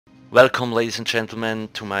Welcome ladies and gentlemen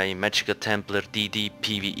to my Magicka Templar DD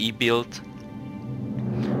PvE build.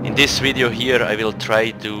 In this video here I will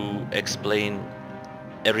try to explain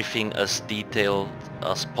everything as detailed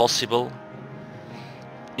as possible.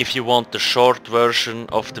 If you want the short version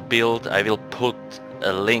of the build, I will put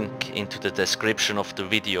a link into the description of the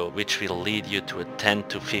video, which will lead you to a 10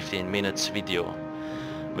 to 15 minutes video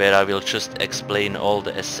where I will just explain all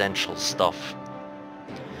the essential stuff.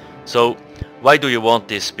 So, why do you want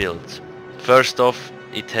this build? First off,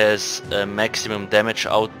 it has a maximum damage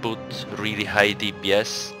output, really high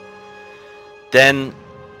DPS. Then,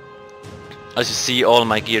 as you see, all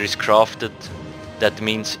my gear is crafted. That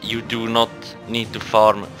means you do not need to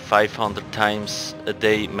farm 500 times a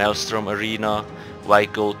day Maelstrom Arena,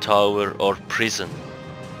 White Gold Tower or Prison.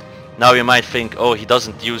 Now you might think, oh, he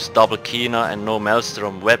doesn't use double Kina and no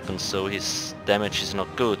Maelstrom weapons, so his damage is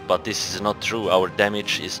not good, but this is not true. Our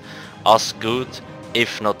damage is as good,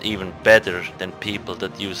 if not even better, than people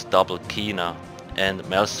that use double Kina and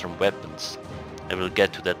Maelstrom weapons. I will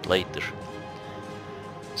get to that later.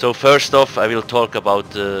 So first off, I will talk about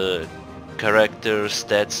the character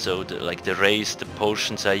stats, so like the race, the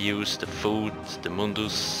potions I use, the food, the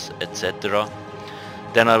mundus, etc.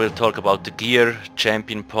 Then I will talk about the gear,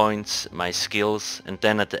 champion points, my skills, and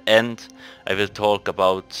then at the end I will talk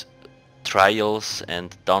about trials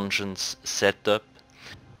and dungeons setup.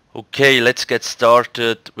 Okay, let's get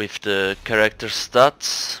started with the character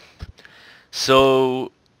stats.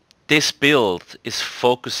 So this build is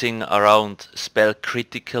focusing around spell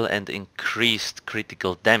critical and increased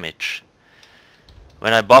critical damage.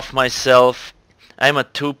 When I buff myself, I'm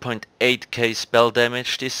at 2.8k spell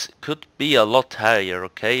damage. This could be a lot higher,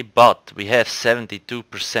 okay? But we have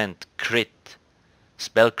 72% crit,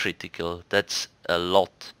 spell critical. That's a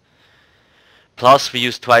lot. Plus we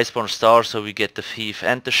use twice more stars, so we get the Thief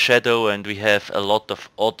and the Shadow, and we have a lot of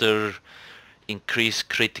other increased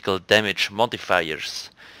critical damage modifiers.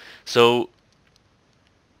 So,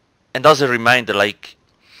 and as a reminder, like,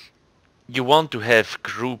 you want to have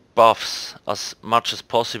group buffs as much as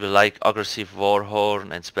possible, like Aggressive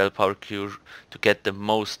Warhorn and Spell Power Cure, to get the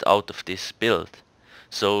most out of this build.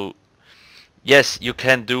 So yes, you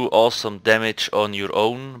can do awesome damage on your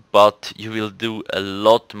own, but you will do a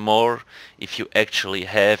lot more if you actually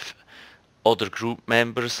have other group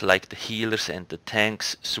members like the healers and the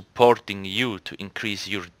tanks supporting you to increase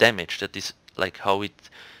your damage. That is like how it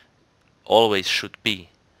always should be.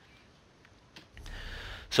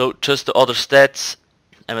 So just the other stats,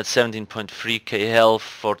 I'm at 17.3k health,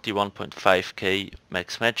 41.5k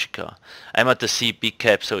max magicka. I'm at the CP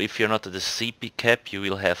cap, so if you're not at the CP cap you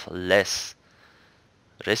will have less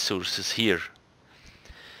resources here.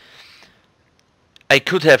 I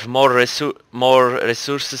could have more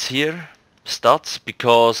resources here, stats,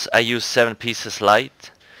 because I use 7 pieces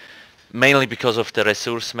light, mainly because of the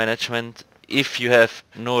resource management. If you have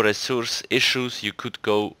no resource issues, you could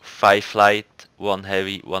go 5 light, 1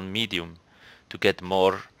 heavy, 1 medium to get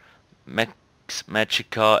more max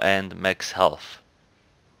magicka and max health.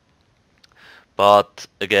 But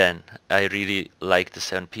again, I really like the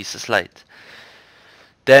 7 pieces light.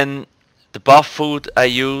 Then the buff food I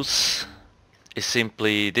use is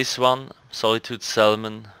simply this one, Solitude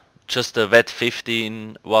Salmon, just a wet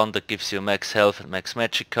 15 one that gives you max health and max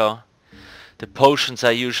magicka. The potions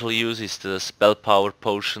I usually use is the spell power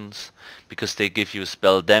potions, because they give you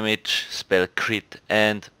spell damage, spell crit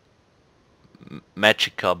and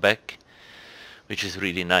magicka back, which is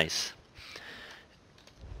really nice.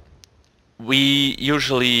 We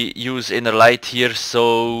usually use inner light here,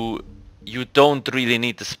 so you don't really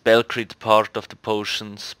need the spell crit part of the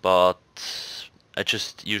potions, but I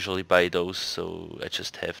just usually buy those, so I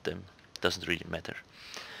just have them. Doesn't really matter.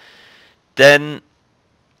 Then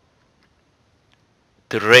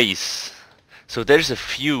the race. So there's a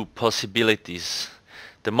few possibilities.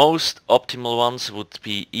 The most optimal ones would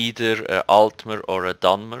be either a Altmer or a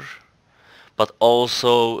Dunmer, but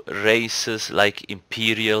also races like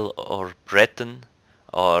Imperial or Breton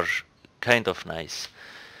are kind of nice.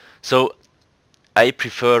 So I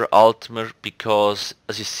prefer Altmer because,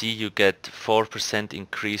 as you see, you get 4%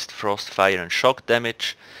 increased frost, fire and shock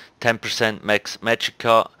damage, 10% max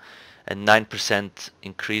magicka and 9%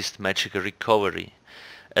 increased magicka recovery.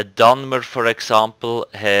 A Dunmer, for example,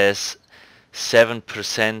 has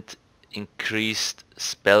 7% increased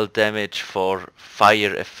spell damage for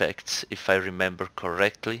fire effects, if I remember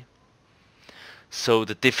correctly. So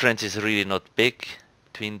the difference is really not big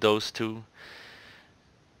between those two.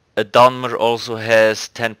 A Dunmer also has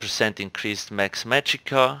 10% increased max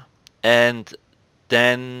magicka, and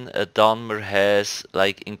then a Dunmer has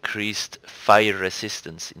like increased fire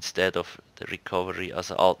resistance instead of the recovery as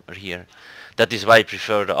an Altmer here. That is why I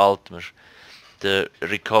prefer the Altmer. The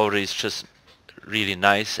recovery is just really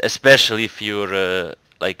nice, especially if you're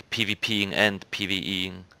like PvPing and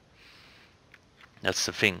PvEing. That's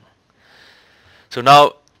the thing. So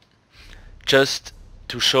now, just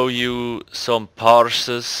to show you some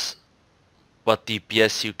parses, what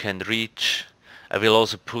DPS you can reach. I will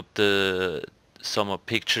also put some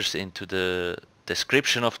pictures into the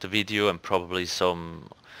description of the video, and probably some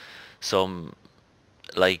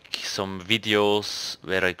videos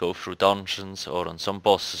where I go through dungeons or on some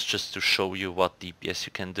bosses, just to show you what DPS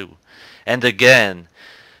you can do. And again,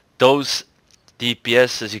 those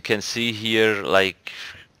DPS, as you can see here, like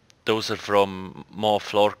those are from more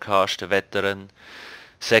Floorcast, the veteran.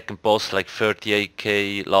 Second boss like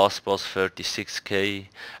 38k, last boss 36k.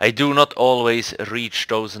 I do not always reach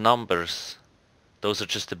those numbers. Those are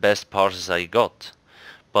just the best parses I got.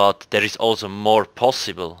 But there is also more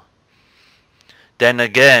possible. Then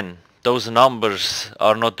again, those numbers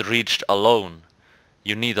are not reached alone.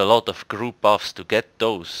 You need a lot of group buffs to get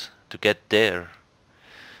those, to get there.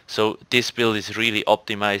 So this build is really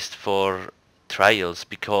optimized for trials,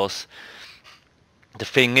 because the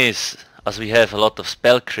thing is, as we have a lot of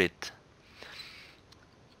spell crit,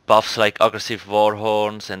 buffs like aggressive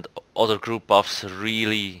warhorns and other group buffs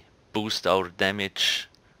really boost our damage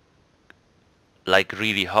like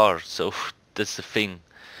really hard. So that's the thing.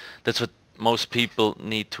 That's what most people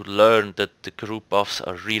need to learn, that the group buffs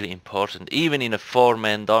are really important. Even in a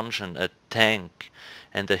 4-man dungeon, a tank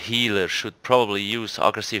and a healer should probably use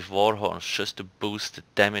aggressive warhorns just to boost the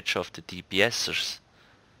damage of the DPSers.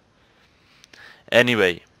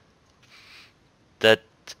 Anyway, that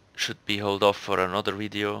should be held off for another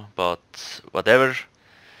video, but whatever.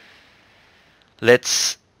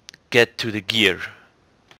 Let's get to the gear.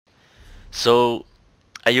 So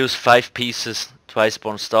I use 5 pieces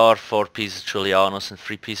Twiceborn Star, 4 pieces Julianos and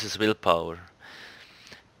 3 pieces Willpower.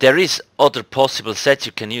 There is other possible sets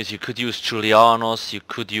you can use. You could use Julianos, you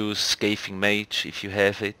could use Scathing Mage if you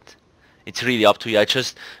have it. It's really up to you. I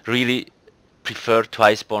just really prefer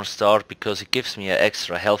Twiceborn Star because it gives me an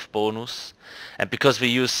extra health bonus. And because we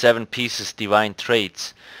use 7 pieces Divine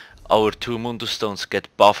Traits, our 2 Mundus Stones get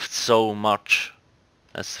buffed so much.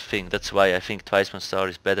 That's the thing. That's why I think Twiceborn Star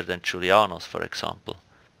is better than Julianos, for example.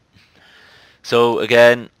 So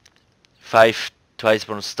again, 5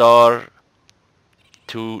 Twiceborn Star,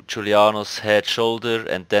 2 Julianos head shoulder,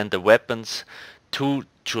 and then the weapons, 2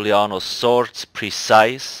 Julianos swords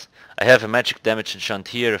precise. I have a magic damage enchant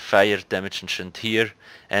here, a fire damage enchant here,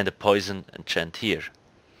 and a poison enchant here.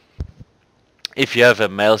 If you have a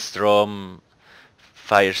maelstrom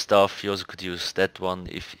fire stuff, you also could use that one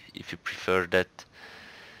if you prefer that.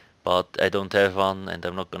 But I don't have one, and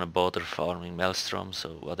I'm not gonna bother farming maelstrom, so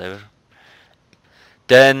whatever.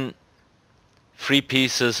 Then 3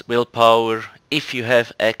 pieces willpower. If you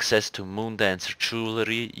have access to Moondancer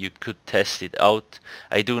jewelry, you could test it out.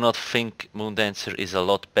 I do not think Moondancer is a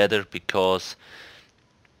lot better, because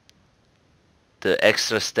the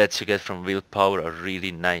extra stats you get from willpower are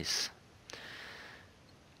really nice.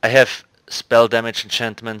 I have spell damage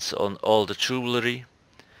enchantments on all the jewelry,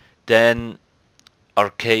 then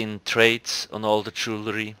arcane traits on all the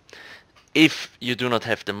jewelry. If you do not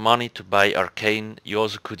have the money to buy arcane, you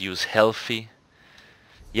also could use healthy.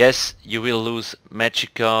 Yes, you will lose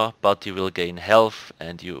Magicka, but you will gain health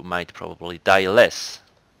and you might probably die less.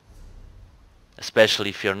 Especially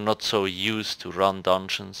if you're not so used to run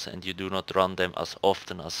dungeons and you do not run them as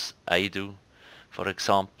often as I do, for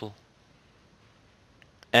example.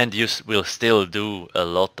 And you will still do a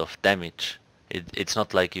lot of damage. It's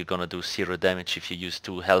not like you're gonna do 0 damage if you use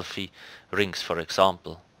 2 healthy rings, for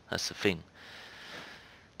example. That's the thing.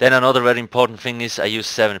 Then another very important thing is I use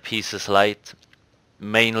 7 pieces light,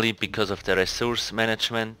 mainly because of the resource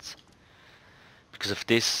management. Because of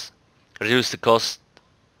this,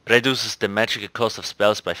 reduces the magic cost of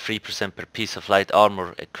spells by 3% per piece of light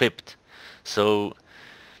armor equipped. So,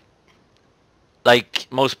 like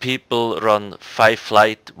most people run 5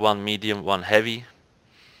 light, 1 medium, 1 heavy,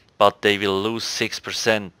 but they will lose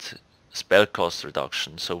 6% spell cost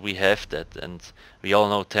reduction. So we have that, and we all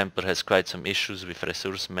know Templar has quite some issues with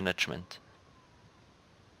resource management.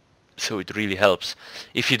 So it really helps.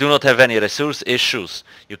 If you do not have any resource issues,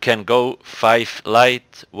 you can go 5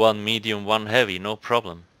 light, 1 medium, 1 heavy, no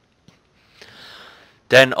problem.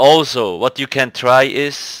 Then also, what you can try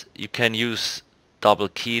is, you can use double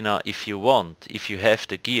Kina if you want, if you have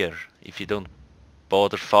the gear, if you don't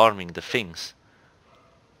bother farming the things.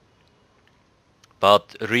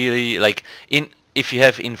 But really, like, if you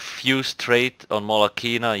have infused trait on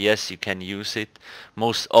Molokina, yes, you can use it.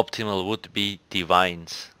 Most optimal would be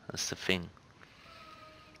divines. That's the thing.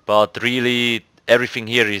 But really, everything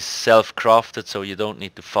here is self-crafted, so you don't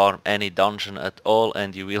need to farm any dungeon at all,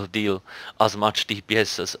 and you will deal as much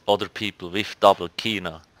DPS as other people with double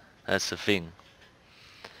Kina. That's the thing.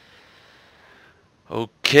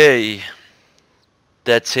 Okay,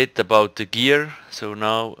 that's it about the gear. So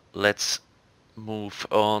now let's move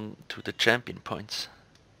on to the champion points.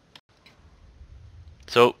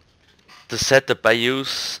 So the setup I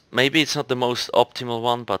use, maybe it's not the most optimal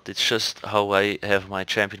one, but it's just how I have my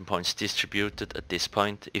champion points distributed at this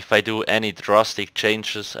point. If I do any drastic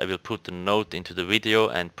changes, I will put a note into the video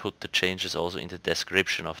and put the changes also in the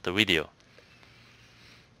description of the video.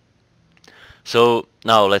 So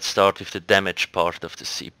now let's start with the damage part of the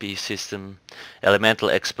CP system. Elemental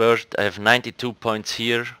Expert, I have 92 points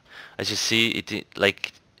here. As you see, it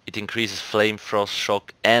increases Flame, Frost,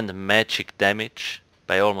 Shock and Magic damage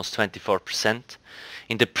by almost 24%.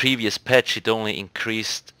 In the previous patch it only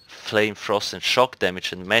increased Flame, Frost and Shock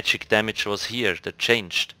damage, and Magic damage was here, that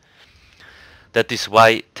changed. That is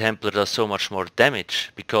why Templar does so much more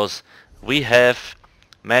damage, because we have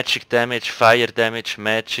magic damage, fire damage,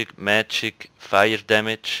 magic, fire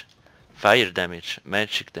damage,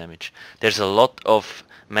 magic damage. There's a lot of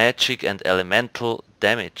magic and elemental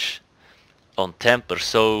damage on Templar,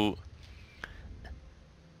 so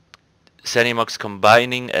Zenimax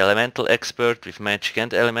combining Elemental Expert with magic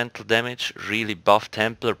and elemental damage really buffed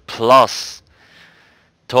Templar, plus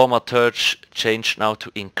Thaumaturge changed now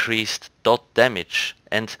to increased dot damage,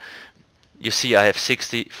 and you see I have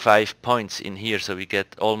 65 points in here, so we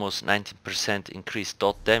get almost 19% increased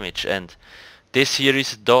dot damage, and this here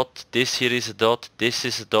is a dot, this here is a dot, this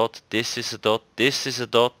is a dot, this is a dot, this is a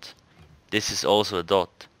dot, this is also a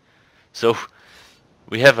dot. So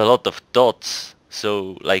we have a lot of dots,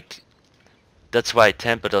 so like that's why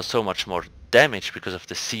Templar does so much more damage, because of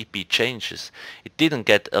the CP changes. It didn't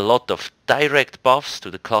get a lot of direct buffs to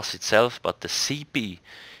the class itself, but the CP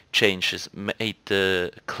changes made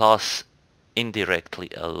the class indirectly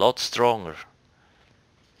a lot stronger.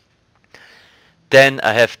 Then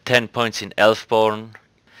I have 10 points in Elfborn.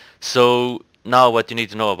 So now what you need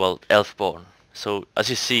to know about Elfborn. So as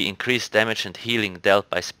you see, increased damage and healing dealt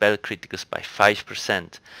by spell criticals by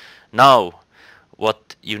 5%. Now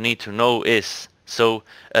what you need to know is, so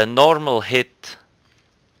a normal hit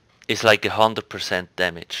is like 100%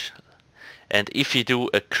 damage, and if you do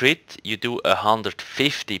a crit you do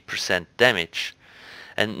 150% damage,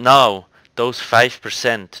 and now those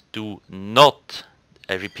 5% do not,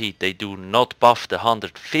 I repeat, they do not buff the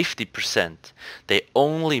 150%, they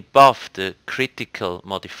only buff the critical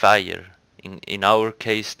modifier, in our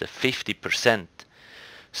case the 50%.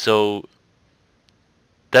 So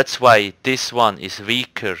that's why this one is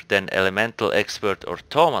weaker than Elemental Expert or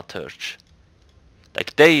Thaumaturge.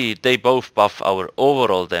 Like they both buff our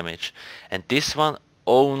overall damage, and this one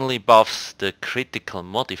only buffs the critical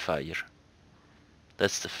modifier.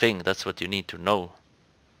 That's the thing, that's what you need to know.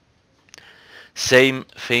 Same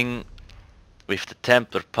thing with the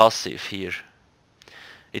Templar passive here.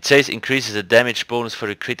 It says increases the damage bonus for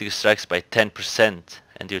your critical strikes by 10%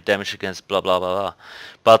 and your damage against blah blah blah blah.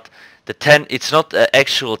 But the 10, it's not an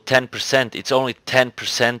actual 10%, it's only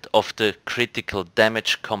 10% of the critical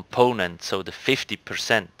damage component, so the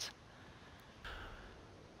 50%.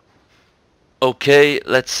 Okay,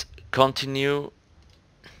 let's continue.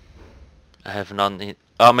 I have none.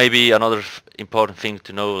 Maybe another important thing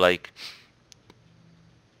to know, like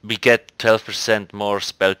we get 12% more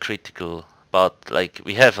spell critical, but like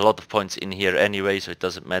we have a lot of points in here anyway, so it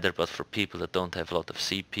doesn't matter. But for people that don't have a lot of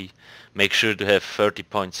CP, make sure to have 30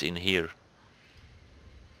 points in here.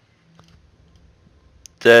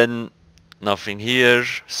 Then nothing here,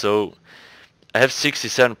 so I have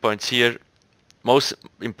 67 points here. Most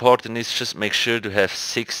important is just make sure to have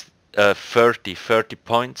 30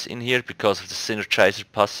 points in here because of the Synergizer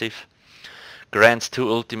passive. Grants 2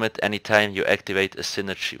 ultimate anytime you activate a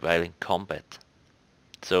synergy while in combat.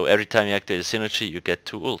 So every time you activate a synergy you get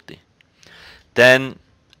 2 ulti. Then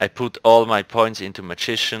I put all my points into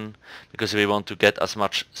Magician because we want to get as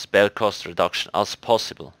much spell cost reduction as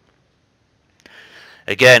possible.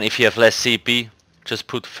 Again, if you have less CP, just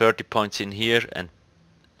put 30 points in here and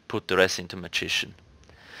put the rest into Magician.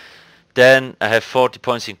 Then I have 40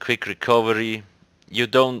 points in Quick Recovery. You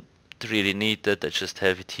don't really need that, I just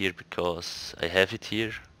have it here because I have it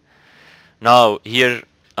here. Now here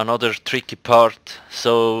another tricky part.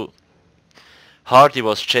 So Hardy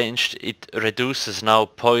was changed. It reduces now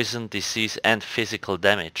poison, disease and physical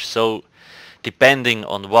damage. So depending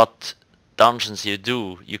on what dungeons you do,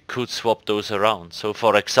 you could swap those around. So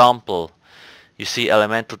for example, you see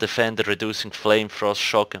Elemental Defender reducing Flame, Frost,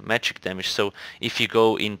 Shock and Magic damage. So if you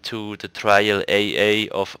go into the Trial AA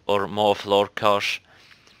or more of Lorcash,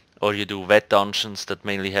 or you do wet dungeons that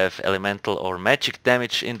mainly have elemental or magic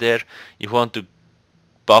damage in there, you want to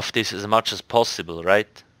buff this as much as possible,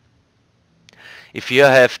 right? If you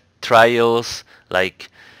have trials like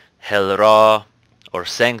Hell Ra or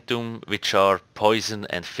Sanctum, which are poison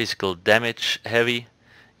and physical damage heavy,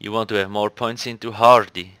 you want to have more points into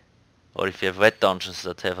Hardy. Or if you have wet dungeons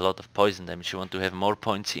that have a lot of poison damage, you want to have more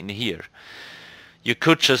points in here. You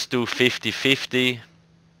could just do 50-50,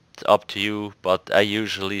 it's up to you, but I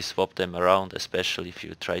usually swap them around, especially if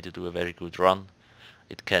you try to do a very good run.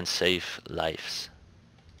 It can save lives.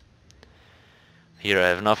 Here I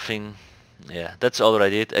have nothing. Yeah, that's all I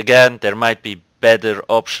did. Again, there might be better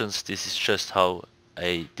options. This is just how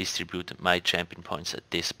I distributed my champion points at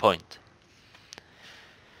this point.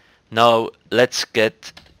 Now let's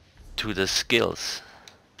get to the skills.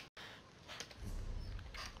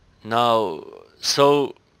 Now,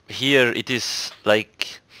 so here it is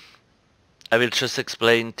like, I will just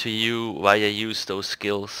explain to you why I use those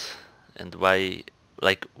skills and why,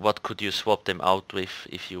 like, what could you swap them out with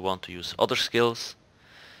if you want to use other skills.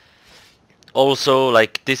 Also,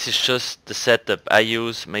 like, this is just the setup I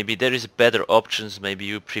use. Maybe there is better options. Maybe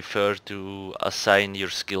you prefer to assign your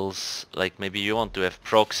skills, like maybe you want to have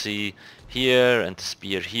proxy here and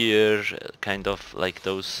spear here, kind of like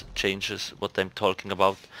those changes, what I'm talking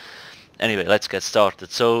about. Anyway, let's get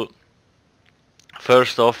started. So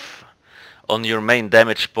first off, on your main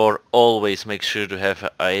damage bar, always make sure to have an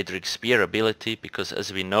Aedric Spear ability, because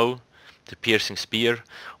as we know, the piercing spear,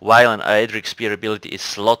 while an Aedric Spear ability is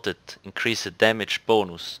slotted, increase the damage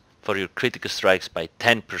bonus for your critical strikes by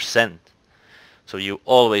 10%. So you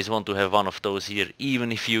always want to have one of those here,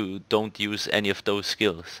 even if you don't use any of those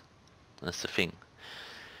skills. That's the thing.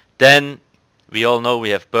 Then we all know we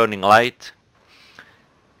have Burning Light.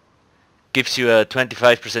 Gives you a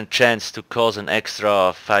 25% chance to cause an extra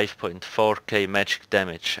 5.4k magic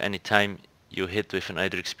damage anytime you hit with an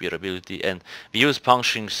Aedric Spear ability. And we use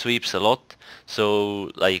Puncturing Sweeps a lot,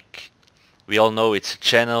 so like we all know it's a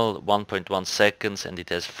channel, 1.1 seconds, and it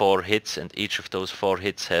has 4 hits, and each of those 4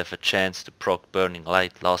 hits have a chance to proc Burning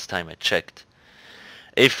Light, last time I checked.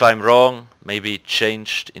 If I'm wrong, maybe it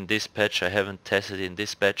changed in this patch, I haven't tested in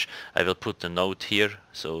this patch, I will put the note here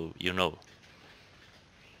so you know.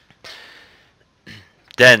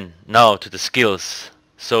 Then, now to the skills.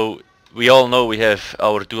 So we all know we have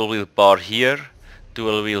our dual wield bar here.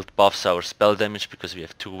 Dual wield buffs our spell damage because we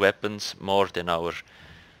have 2 weapons more than our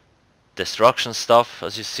destruction stuff,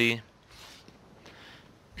 as you see.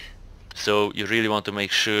 So you really want to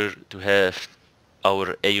make sure to have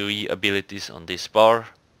our AoE abilities on this bar,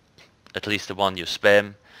 at least the one you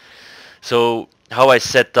spam. So how I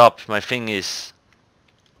set up my thing is,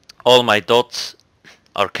 all my dots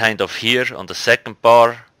are kind of here on the second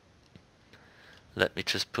bar. Let me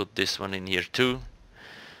just put this one in here too.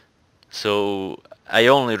 So I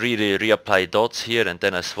only really reapply dots here, and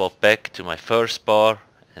then I swap back to my first bar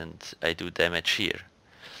and I do damage here.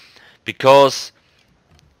 Because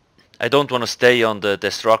I don't want to stay on the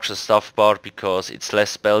destruction stuff bar because it's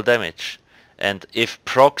less spell damage. And if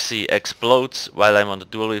proxy explodes while I'm on the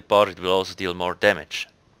dual wield bar, it will also deal more damage.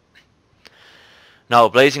 Now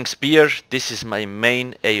Blazing Spear, this is my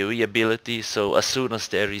main AoE ability, so as soon as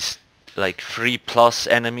there is like 3+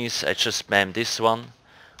 enemies, I just spam this one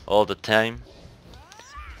all the time.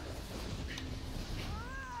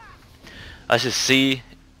 As you see,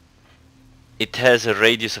 it has a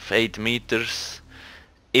radius of 8 meters.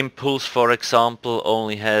 Impulse, for example,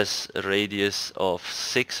 only has a radius of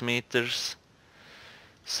 6 meters.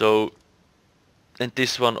 So, and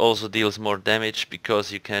this one also deals more damage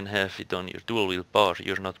because you can have it on your dual wield bar.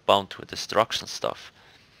 You're not bound to a destruction stuff.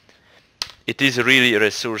 It is really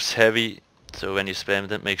resource heavy, so when you spam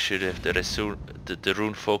that, make sure you have the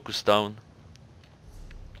rune focus down.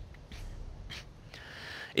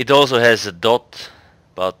 It also has a dot,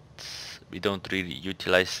 but we don't really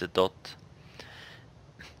utilize the dot.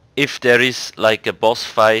 If there is like a boss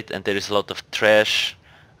fight and there is a lot of trash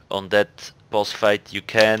on that boss fight, you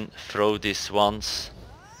can throw this once,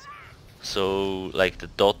 so like the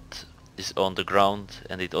dot is on the ground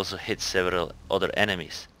and it also hits several other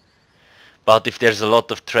enemies. But if there's a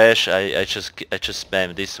lot of trash, I just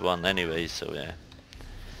spam this one anyway, so yeah.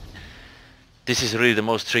 This is really the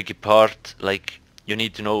most tricky part, like you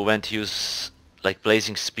need to know when to use like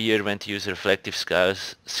Blazing Spear, when to use reflective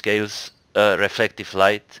reflective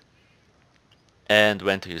light, and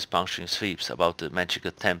when to use Puncturing Sweeps about the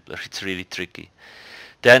Magicka Templar. It's really tricky.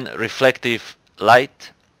 Then reflective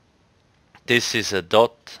light. This is a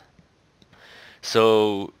dot.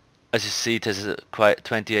 So as you see, it has a quite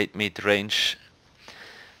 28-meter range.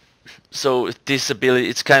 So this ability,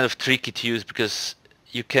 it's kind of tricky to use because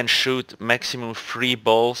you can shoot maximum 3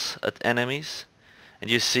 balls at enemies, and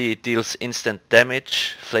you see it deals instant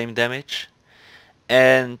damage, flame damage,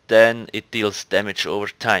 and then it deals damage over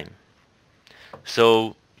time.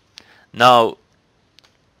 So now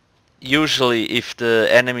usually if the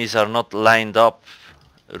enemies are not lined up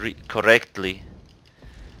correctly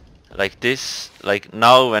like this, like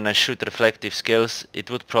now when I shoot reflective scales, it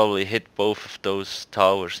would probably hit both of those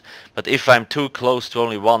towers. But if I'm too close to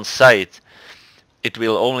only one side, it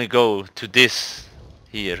will only go to this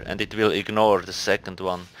here and it will ignore the second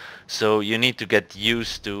one. So you need to get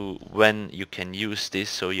used to when you can use this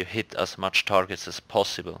so you hit as much targets as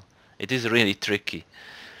possible. It is really tricky.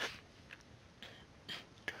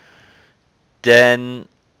 Then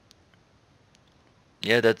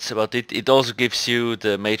yeah, that's about it. It also gives you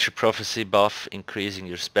the Major Prophecy buff, increasing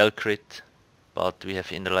your spell crit, but we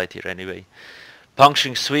have Inner Light here anyway.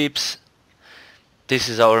 Puncturing Sweeps. This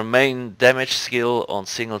is our main damage skill on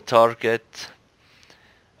single target.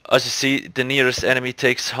 As you see, the nearest enemy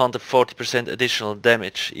takes 140% additional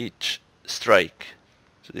damage each strike.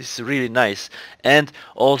 So this is really nice. And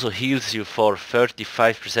also heals you for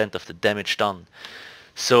 35% of the damage done.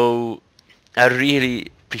 So I really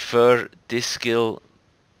prefer this skill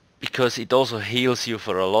because it also heals you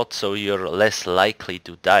for a lot, so you're less likely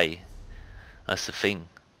to die. That's the thing.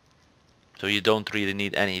 So you don't really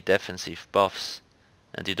need any defensive buffs,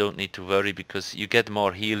 and you don't need to worry because you get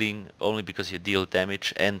more healing only because you deal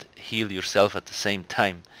damage and heal yourself at the same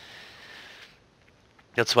time.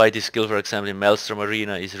 That's why this skill, for example, in Maelstrom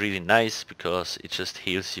Arena is really nice, because it just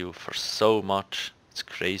heals you for so much. It's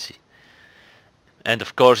crazy. And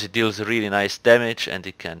of course it deals really nice damage, and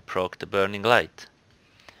it can proc the Burning Light.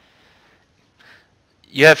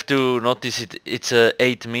 You have to notice it's a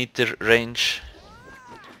 8-meter range,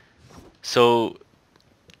 so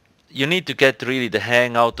you need to get really the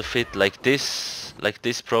hang out of it. Like this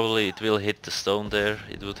probably it will hit the stone there,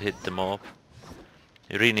 it would hit the mob.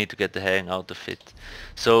 You really need to get the hang out of it.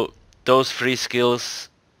 So those 3 skills,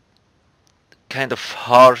 kind of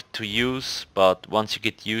hard to use, but once you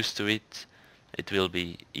get used to it, it will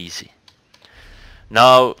be easy.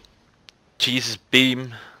 Now, Jesus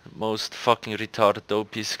Beam, most fucking retarded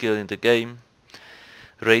OP skill in the game.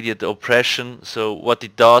 Radiant Oppression. So what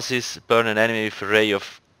it does is burn an enemy with a ray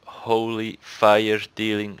of holy fire,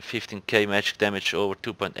 dealing 15k magic damage over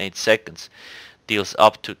 2.8 seconds. Deals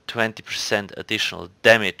up to 20% additional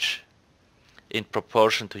damage in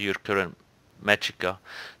proportion to your current Magicka.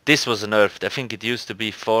 This was nerfed. I think it used to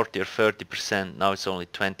be 40 or 30%, now it's only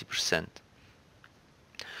 20%.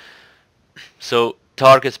 So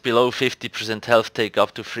targets below 50% health take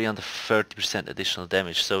up to 330% additional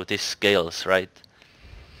damage, so this scales, right?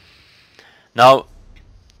 Now,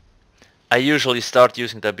 I usually start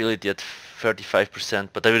using the ability at 35%,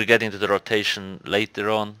 but I will get into the rotation later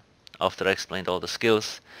on, after I explained all the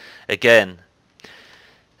skills. Again,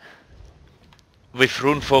 with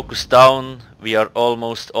Rune Focus down, we are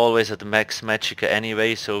almost always at the max Magicka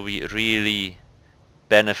anyway, so we really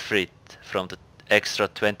benefit from the extra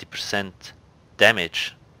 20%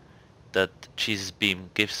 damage that Jesus Beam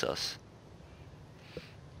gives us.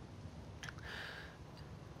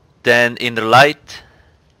 Then Inner Light,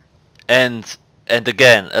 and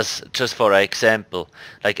again, as just for example,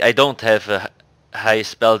 like I don't have a high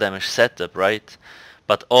spell damage setup, right?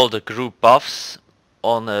 But all the group buffs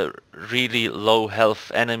on a really low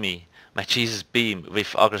health enemy, my Jesus Beam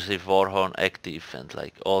with Aggressive Warhorn active and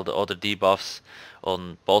like all the other debuffs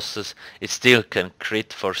on bosses, it still can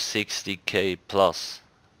crit for 60k plus.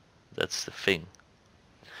 That's the thing.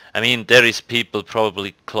 I mean, there is people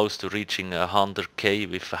probably close to reaching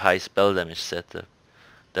 100k with a high spell damage setup.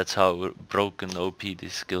 That's how broken OP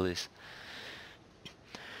this skill is.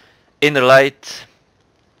 Inner Light,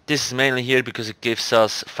 this is mainly here because it gives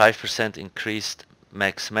us 5% increased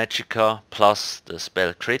max Magicka plus the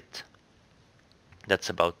spell crit. That's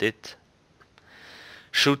about it.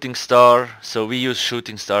 Shooting Star, so we use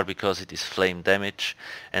Shooting Star because it is flame damage,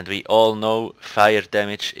 and we all know fire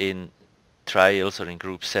damage in trials or in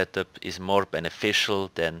group setup is more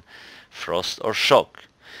beneficial than frost or shock.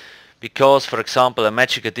 Because, for example, a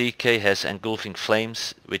Magicka DK has Engulfing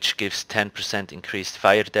Flames, which gives 10% increased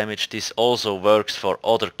fire damage. This also works for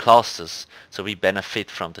other classes, so we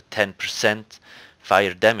benefit from the 10%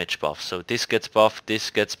 fire damage buff. So this gets buffed, this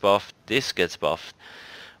gets buffed, this gets buffed.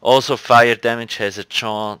 Also, fire damage has a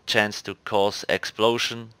chance to cause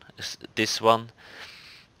explosion, this one.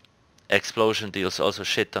 Explosion deals also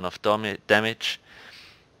shit ton of damage.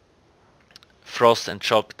 Frost and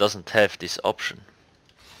Shock doesn't have this option.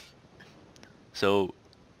 So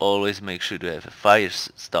always make sure to have a fire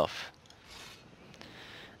stuff.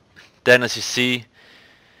 Then as you see,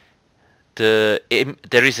 there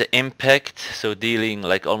is an impact, so dealing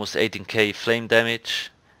like almost 18k flame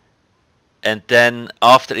damage. And then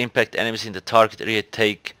after impact, enemies in the target area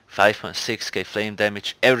take 5.6k flame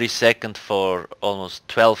damage every second for almost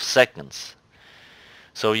 12 seconds.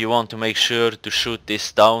 So you want to make sure to shoot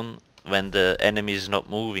this down when the enemy is not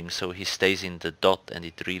moving, so he stays in the dot and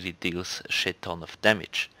it really deals a shit ton of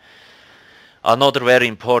damage. Another very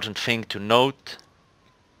important thing to note,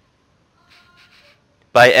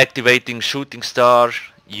 by activating Shooting Star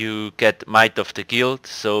you get Might of the Guild,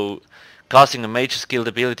 so casting a major skilled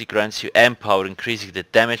ability grants you Empower, increasing the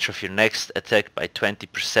damage of your next attack by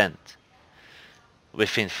 20%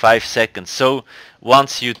 within 5 seconds. So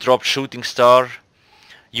once you drop Shooting Star,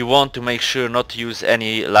 you want to make sure not to use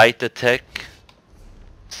any light attack.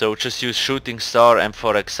 So just use Shooting Star and,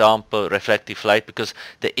 for example, Reflective Light, because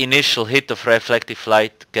the initial hit of Reflective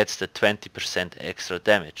Light gets the 20% extra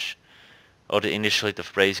damage. Or the initial hit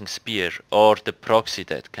of Blazing Spear, or the proxy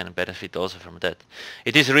that can benefit also from that.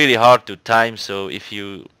 It is really hard to time, so if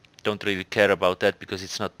you don't really care about that because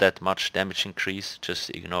it's not that much damage increase, just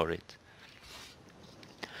ignore it.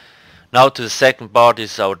 Now to the second bar,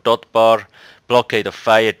 this is our dot bar. Blockade of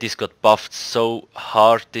Fire, this got buffed so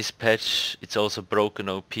hard this patch, it's also broken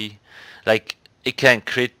OP. Like, it can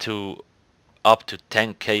crit to up to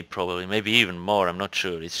 10k probably, maybe even more, I'm not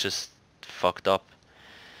sure, it's just fucked up.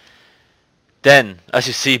 Then, as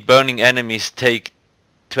you see, burning enemies take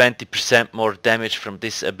 20% more damage from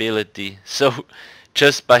this ability, so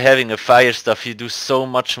just by having a fire stuff you do so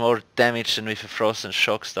much more damage than with a frost and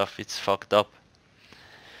shock stuff, it's fucked up.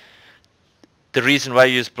 The reason why I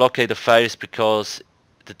use Blockade of Fire is because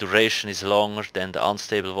the duration is longer than the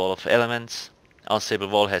Unstable Wall of Elements. Unstable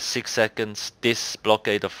Wall has 6 seconds, this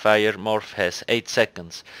Blockade of Fire morph has 8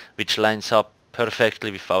 seconds, which lines up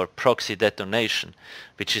perfectly with our Proxy Detonation,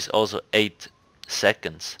 which is also 8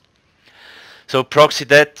 seconds. So Proxy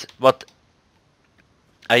Det, what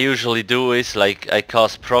I usually do is, like, I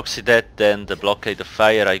cast Proxy Det, then the Blockade of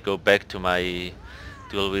Fire, I go back to my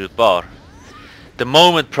dual wield bar. The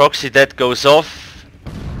moment Proxy Det goes off,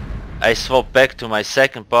 I swap back to my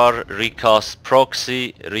second bar, recast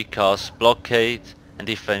Proxy, recast Blockade, and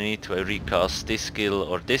if I need to I recast this skill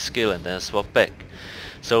or this skill and then swap back.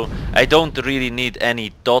 So I don't really need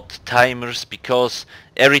any dot timers, because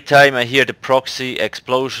every time I hear the proxy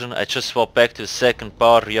explosion I just swap back to the second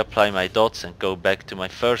bar, reapply my dots and go back to my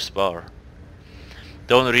first bar.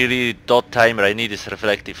 Don't really dot timer I need is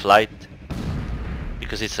Reflective Light,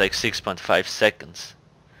 because it's like 6.5 seconds.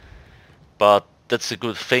 But that's a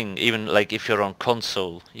good thing, even like if you're on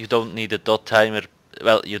console, you don't need a dot timer.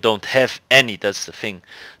 Well, you don't have any, that's the thing.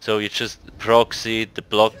 So you just proxy the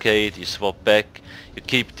blockade, you swap back, you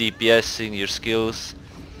keep DPSing your skills.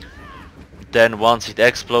 Then once it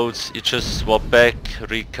explodes, you just swap back,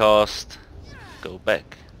 recast, go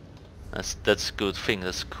back. That's a good thing,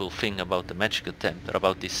 that's a cool thing about the Magicka Templar,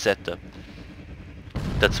 about this setup.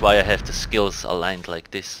 That's why I have the skills aligned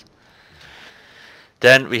like this.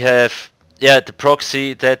 Then we have, the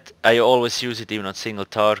proxy, that I always use it even on single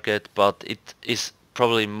target, but it is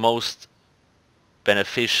probably most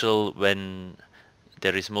beneficial when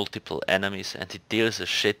there is multiple enemies, and it deals a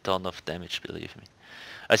shit ton of damage, believe me.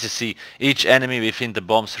 As you see, each enemy within the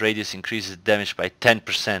bomb's radius increases damage by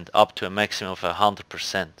 10%, up to a maximum of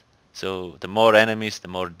 100%. So the more enemies, the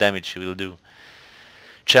more damage you will do.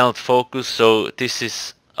 Channeled focus, so this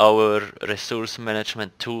is our resource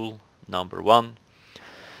management tool number 1.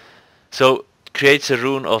 So creates a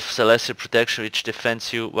rune of celestial protection which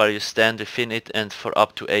defends you while you stand within it and for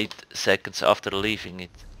up to 8 seconds after leaving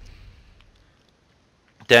it.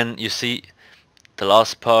 Then you see the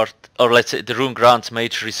last part, or let's say the rune grants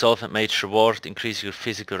major resolve and major ward, increase your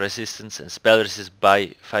physical resistance and spell resistance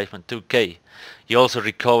by 5.2k. You also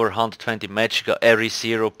recover 120 Magicka every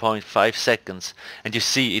 0.5 seconds, and you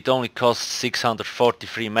see it only costs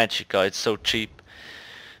 643 Magicka, it's so cheap.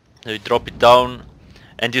 Now you drop it down,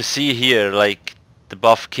 and you see here, like, the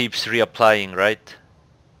buff keeps reapplying, right?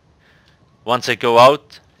 Once I go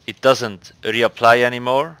out, it doesn't reapply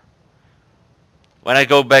anymore. When I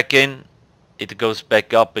go back in, it goes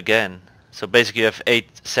back up again. So basically you have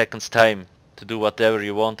 8 seconds time to do whatever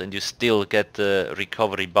you want and you still get the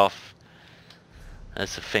recovery buff.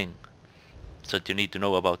 That's the thing. So you need to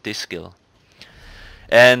know about this skill.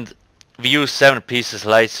 And we use 7 pieces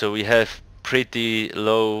light, so we have pretty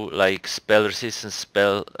low, like spell resistance,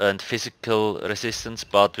 spell and physical resistance,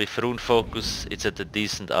 but with rune focus it's at a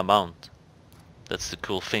decent amount. That's the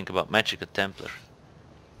cool thing about Magicka Templar.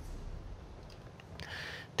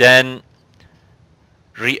 Then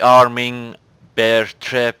rearming bear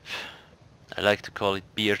trap. I like to call it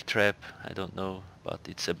bear trap. I don't know, but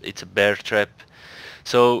it's a bear trap.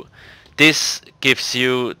 So this gives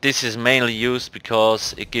you, this is mainly used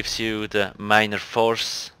because it gives you the minor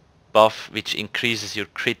force buff, which increases your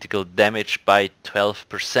critical damage by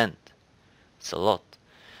 12%. It's a lot.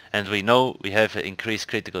 And we know we have an increased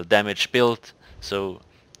critical damage build, so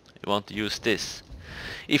we want to use this.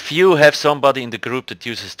 If you have somebody in the group that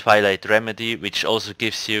uses Twilight Remedy, which also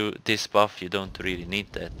gives you this buff, you don't really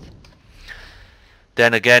need that.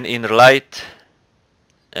 Then again, Inner Light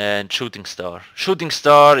and Shooting Star. Shooting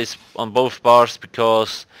Star is on both bars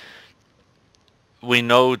because we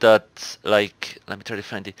know that, like, let me try to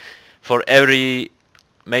find it. For every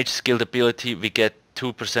mage skilled ability we get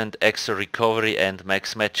 2% extra recovery and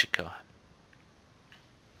max Magicka.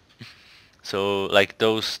 So like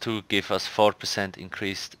those two give us 4%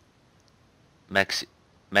 increased max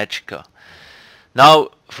Magicka. Now,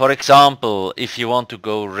 for example, if you want to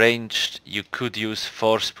go ranged, you could use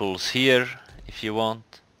force pulls here if you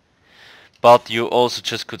want. But you also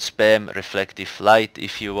just could spam reflective light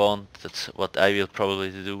if you want. That's what I will probably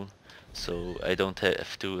do. So I don't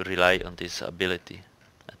have to rely on this ability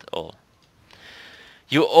at all.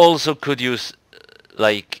 You also could use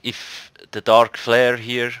like if the dark flare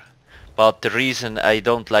here, but the reason I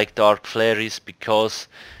don't like dark flare is because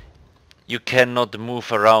you cannot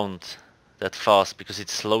move around that fast because it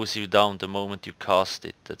slows you down the moment you cast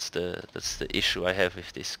it. That's the issue I have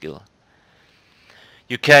with this skill.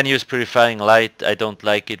 You can use Purifying Light. I don't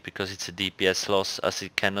like it because it's a DPS loss as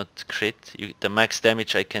it cannot crit. The max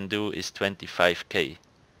damage I can do is 25k.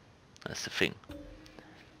 That's the thing.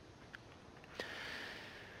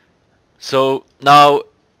 So now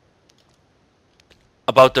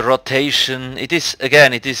about the rotation, it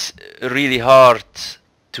is really hard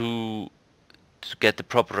to get the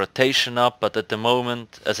proper rotation up, but at the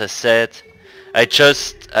moment, as I said,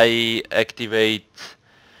 I activate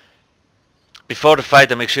before the fight.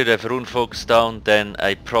 I make sure to have rune focus down, then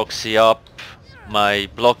I proxy up my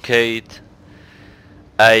blockade,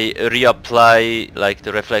 I reapply like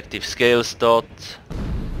the reflective scales dot.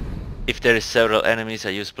 If there is several enemies I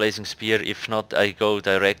use blazing spear, if not I go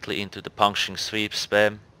directly into the punching sweep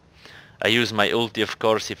spam. I use my ulti of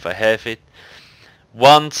course if I have it.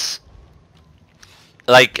 Once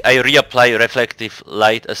like I reapply reflective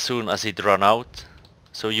light as soon as it run out.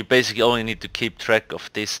 So you basically only need to keep track of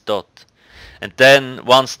this dot. And then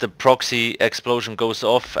once the proxy explosion goes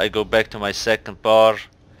off, I go back to my second bar,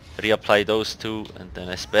 reapply those two, and then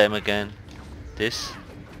I spam again this.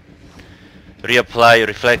 Reapply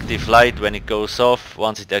reflective light when it goes off.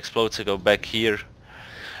 Once it explodes I go back here.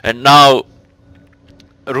 And now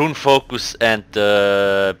rune focus and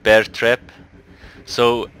bear trap.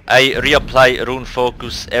 So I reapply rune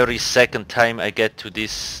focus every second time I get to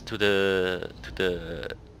this to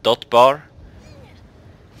the dot bar.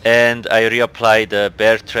 And I reapply the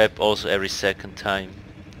bear trap also every second time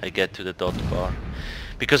I get to the dot bar.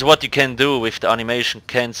 Because what you can do with the animation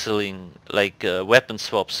cancelling, like weapon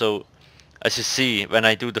swap, so as you see when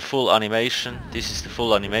I do the full animation, this is the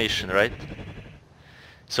full animation, right?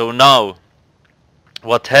 So now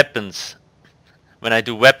what happens when I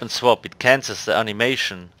do weapon swap, it cancels the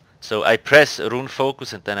animation. So I press rune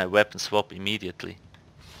focus and then I weapon swap immediately.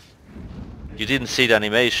 You didn't see the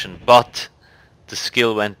animation, but the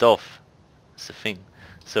skill went off. That's the thing.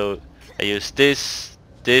 So I use this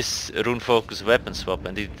rune focus weapon swap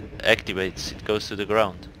and it activates, it goes to the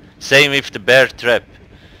ground. Same with the bear trap.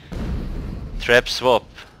 Trap swap,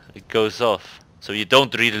 it goes off. So you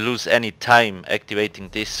don't really lose any time activating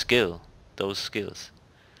this skill, those skills.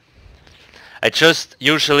 I just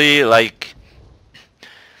usually like,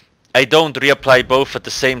 I don't reapply both at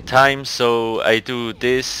the same time, so I do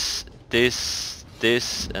this,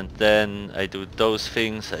 and then I do those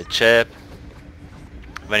things, I jab.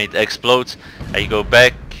 When it explodes, I go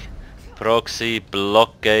back, proxy,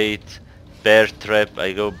 blockade, bear trap,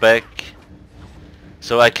 I go back.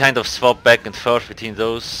 So I kind of swap back and forth between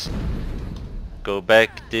those. Go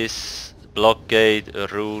back, this, blockade,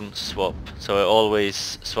 rune, swap. So I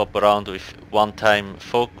always swap around with one time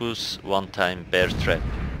focus, one time bear trap.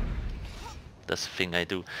 That's the thing I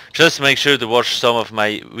do. Just make sure to watch some of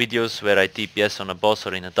my videos where I DPS on a boss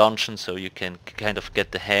or in a dungeon, so you can kind of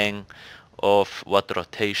get the hang of what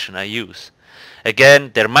rotation I use. Again,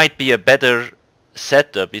 there might be a better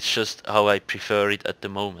setup, it's just how I prefer it at the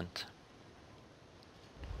moment.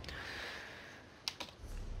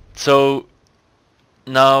 So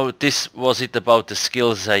now this was it about the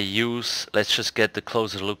skills I use. Let's just get a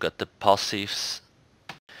closer look at the passives.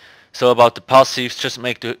 So about the passives, just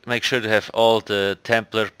make sure to have all the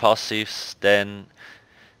Templar passives. Then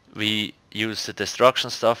we use the destruction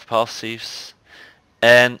stuff passives.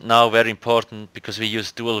 And now very important, because we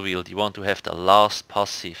use dual wield, you want to have the last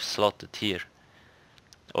passive slotted here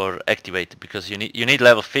or activated, because you need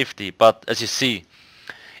level 50. But as you see,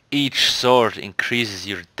 each sword increases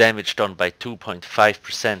your damage done by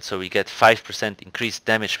 2.5%, so we get 5% increased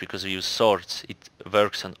damage because we use swords. It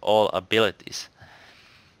works on all abilities.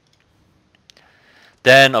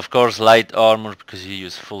 Then of course light armor, because you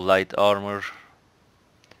use full light armor.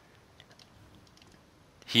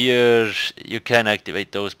 Here you can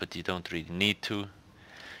activate those, but you don't really need to.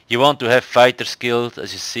 You want to have fighter skill,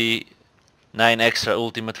 as you see, 9 extra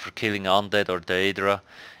ultimate for killing undead or Daedra,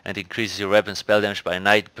 and increases your weapon spell damage by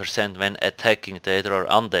 90% when attacking Daedra or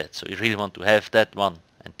undead. So you really want to have that one,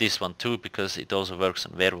 and this one too, because it also works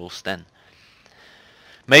on werewolves then.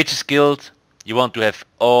 Mage's Guild, you want to have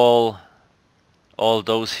all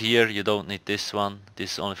those here. You don't need this one.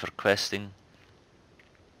 This is only for questing.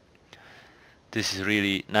 This is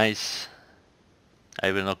really nice.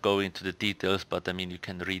 I will not go into the details, but I mean you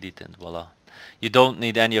can read it and voila. You don't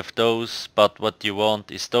need any of those, but what you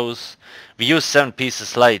want is those. We use 7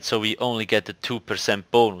 pieces light, so we only get a 2%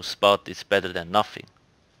 bonus, but it's better than nothing.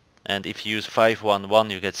 And if you use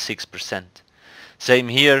 511, you get 6%. Same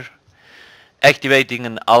here. Activating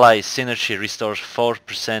an ally synergy restores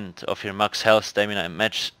 4% of your max health, stamina and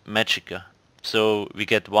Magicka. So we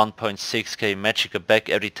get 1.6k Magicka back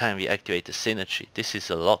every time we activate a synergy. This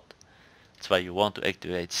is a lot. That's why you want to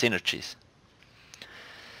activate synergies.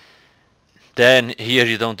 Then here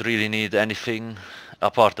you don't really need anything,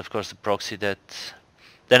 apart of course the proxy death.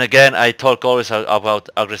 Then again, I talk always about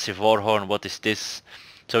aggressive warhorn. What is this?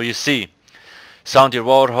 So you see, sound your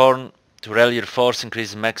warhorn to rally your force,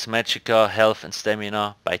 increases max Magicka, health and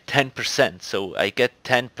stamina by 10%. So I get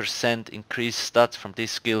 10% increased stats from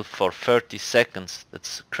this skill for 30 seconds.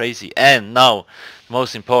 That's crazy. And now,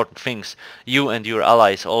 most important things, you and your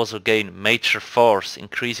allies also gain major force,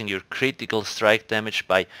 increasing your critical strike damage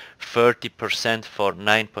by 30% for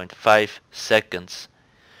 9.5 seconds.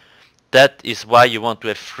 That is why you want to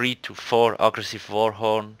have 3 to 4 aggressive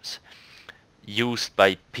warhorns used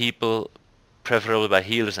by people, preferably by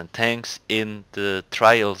healers and tanks, in the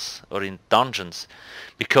trials or in dungeons,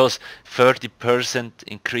 because 30%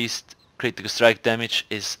 increased critical strike damage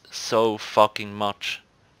is so fucking much.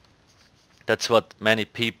 That's what many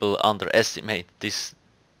people underestimate. This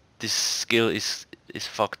skill is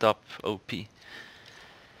fucked up OP.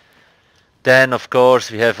 Then of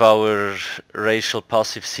course we have our racial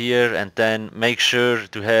passives here, and then make sure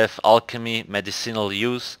to have alchemy medicinal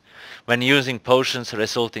use. When using potions,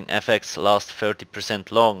 resulting effects last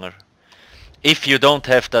 30% longer. If you don't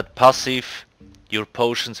have that passive, your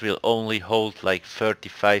potions will only hold like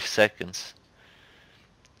 35 seconds.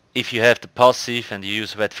 If you have the passive and you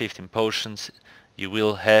use wet 15 potions, you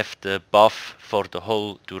will have the buff for the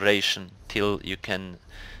whole duration till you can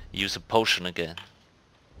use a potion again.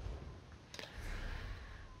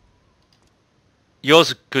 You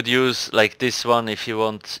also could use like this one if you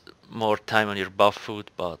want more time on your buff food,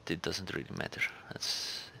 but it doesn't really matter.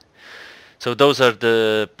 So those are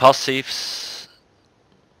the passives.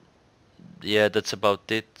 Yeah, that's about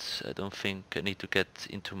it. I don't think I need to get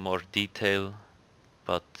into more detail,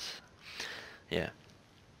 but yeah.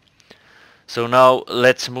 So now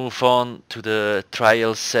let's move on to the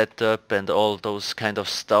trial setup and all those kind of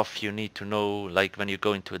stuff you need to know, like when you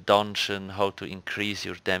go into a dungeon, how to increase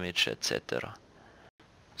your damage, etc.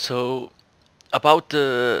 So about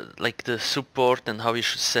the support and how you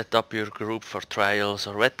should set up your group for trials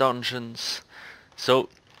or wet dungeons. So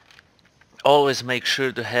always make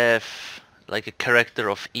sure to have like a character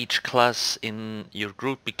of each class in your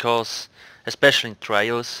group, because especially in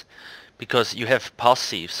trials, because you have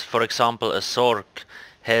passives. For example, a Zork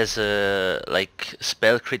has like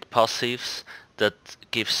spell crit passives that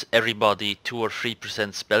gives everybody 2 or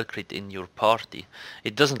 3% spell crit in your party.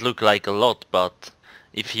 It doesn't look like a lot, but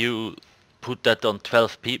if you put that on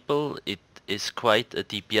 12 people, it is quite a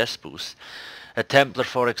DPS boost. A Templar,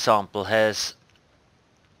 for example, has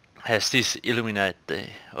this Illuminate,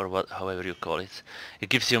 or however you call it. It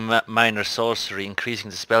gives you minor sorcery, increasing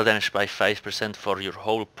the spell damage by 5% for your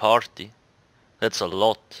whole party. That's a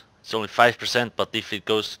lot. It's only 5%, but if it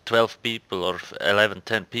goes to 12 people or 11,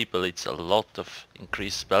 10 people, it's a lot of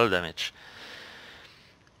increased spell damage.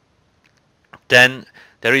 Then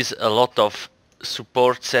there is a lot of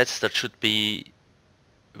support sets that should be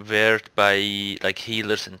weared by like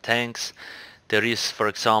healers and tanks. There is, for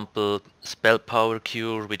example, Spell Power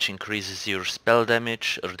Cure, which increases your spell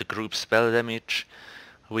damage or the group spell damage.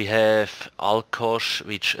 We have Alcast,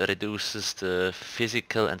 which reduces the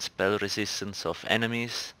physical and spell resistance of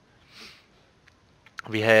enemies.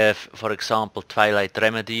 We have, for example, Twilight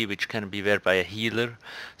Remedy, which can be wear by a healer.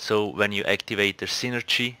 So when you activate the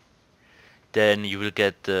synergy, then you will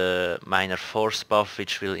get the minor force buff,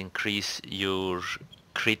 which will increase your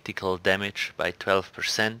critical damage by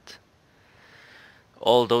 12%.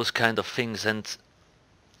 All those kind of things, and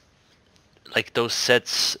like those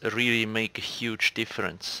sets really make a huge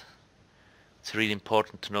difference. It's really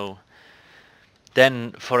important to know.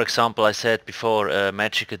 Then, for example, I said before,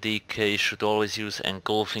 Magicka DK should always use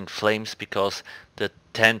Engulfing Flames because the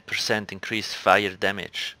 10% increased fire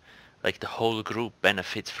damage, like the whole group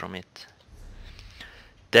benefits from it.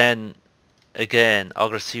 Then, again,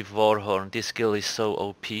 Aggressive Warhorn, this skill is so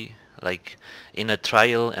OP, like in a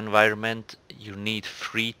trial environment you need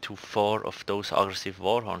 3 to 4 of those Aggressive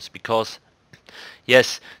Warhorns because,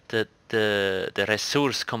 yes, the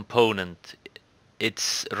resource component,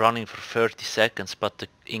 it's running for 30 seconds, but the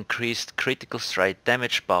increased critical strike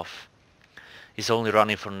damage buff is only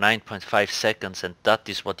running for 9.5 seconds, and that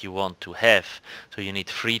is what you want to have. So you need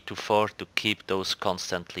 3 to 4 to keep those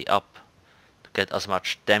constantly up, to get as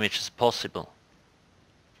much damage as possible.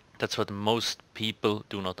 That's what most people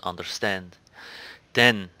do not understand.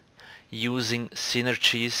 Then, using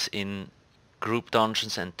synergies in group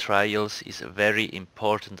dungeons and trials is very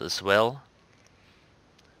important as well.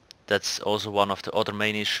 That's also one of the other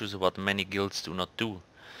main issues what many guilds do not do.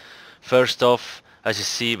 First off, as you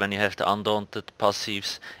see when you have the Undaunted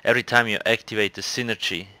passives, every time you activate the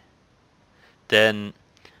synergy, then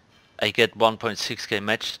I get 1.6k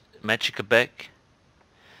Magicka back.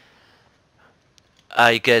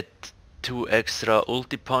 I get 2 extra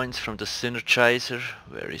ulti points from the synergizer.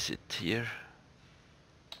 Where is it? Here.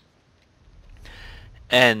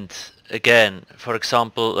 And again, for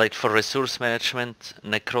example, like for resource management,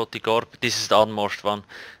 Necrotic Orb, this is the unmorphed one.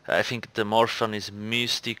 I think the morphed one is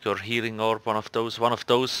Mystic or Healing Orb, one of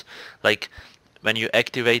those. Like when you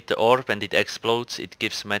activate the orb and it explodes, it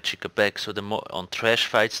gives Magicka back. So the more on trash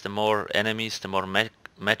fights, the more enemies, the more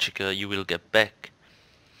Magicka you will get back.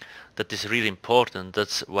 That is really important.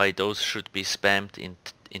 That's why those should be spammed in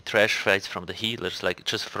trash fights from the healers. Like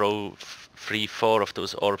just throw 3-4 of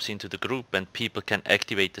those orbs into the group and people can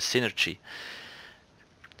activate the synergy.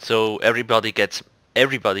 So everybody gets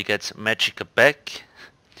Magicka back.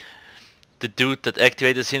 The dude that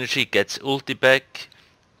activated the synergy gets ulti back,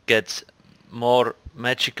 gets more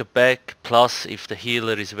Magicka back, plus if the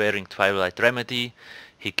healer is wearing Twilight Remedy,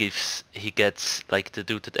 he gets, like the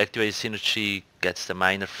dude that activated synergy gets the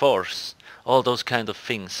minor force. All those kind of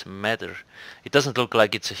things matter. It doesn't look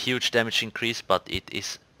like it's a huge damage increase, but it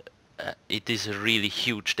is a really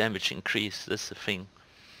huge damage increase. That's the thing.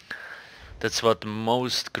 That's what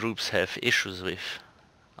most groups have issues with,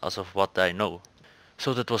 as of what I know.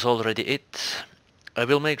 So that was already it. I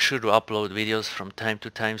will make sure to upload videos from time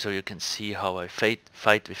to time so you can see how I fight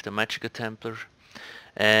with the Magicka Templar.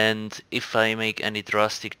 And if I make any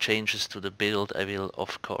drastic changes to the build, I will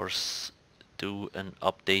of course do an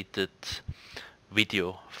updated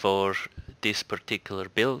video for this particular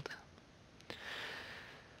build.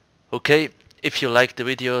 Okay, if you liked the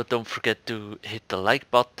video, don't forget to hit the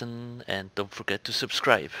like button and don't forget to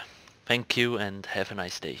subscribe. Thank you and have a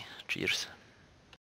nice day. Cheers.